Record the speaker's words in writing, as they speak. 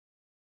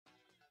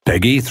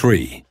Peggy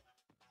 3.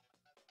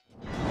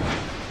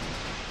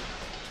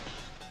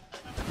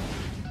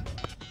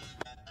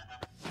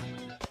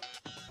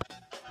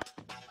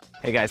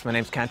 Hey guys, my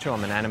name's Kancho.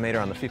 I'm an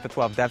animator on the FIFA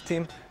 12 dev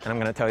team, and I'm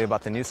going to tell you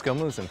about the new skill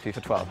moves in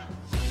FIFA 12.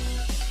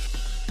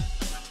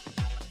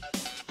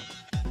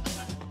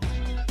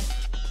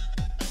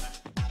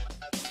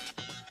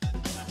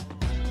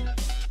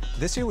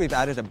 This year we've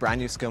added a brand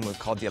new skill move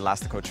called the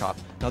Elastico Chop.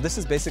 Now this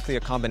is basically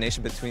a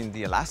combination between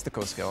the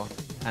Elastico skill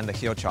and the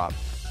heel chop.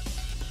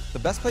 The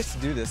best place to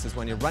do this is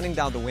when you're running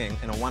down the wing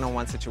in a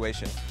one-on-one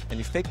situation and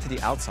you fake to the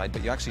outside,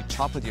 but you actually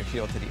chop with your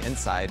heel to the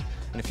inside.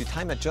 And if you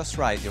time it just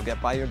right, you'll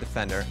get by your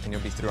defender and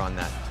you'll be through on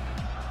net.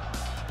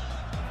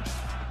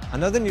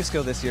 Another new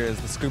skill this year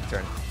is the scoop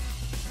turn.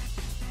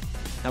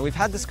 Now we've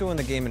had this skill in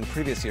the game in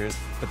previous years,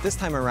 but this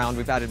time around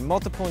we've added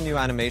multiple new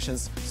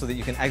animations so that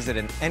you can exit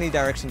in any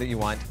direction that you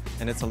want,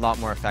 and it's a lot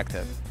more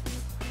effective.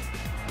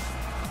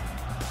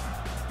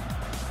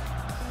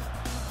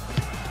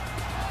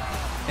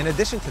 In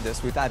addition to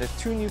this, we've added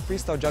two new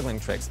freestyle juggling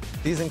tricks.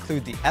 These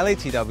include the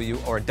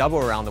LATW, or double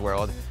around the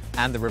world,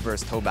 and the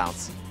reverse toe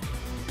bounce.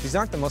 These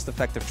aren't the most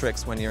effective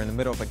tricks when you're in the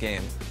middle of a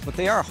game, but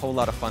they are a whole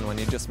lot of fun when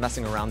you're just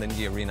messing around in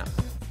the arena.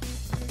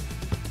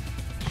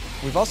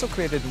 We've also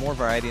created more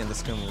variety in the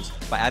skill moves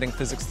by adding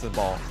physics to the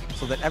ball,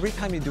 so that every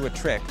time you do a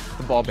trick,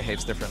 the ball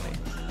behaves differently,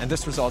 and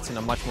this results in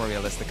a much more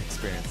realistic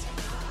experience.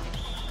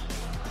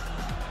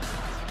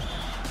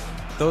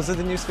 Those are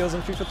the new skills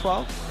in FIFA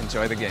 12.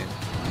 Enjoy the game.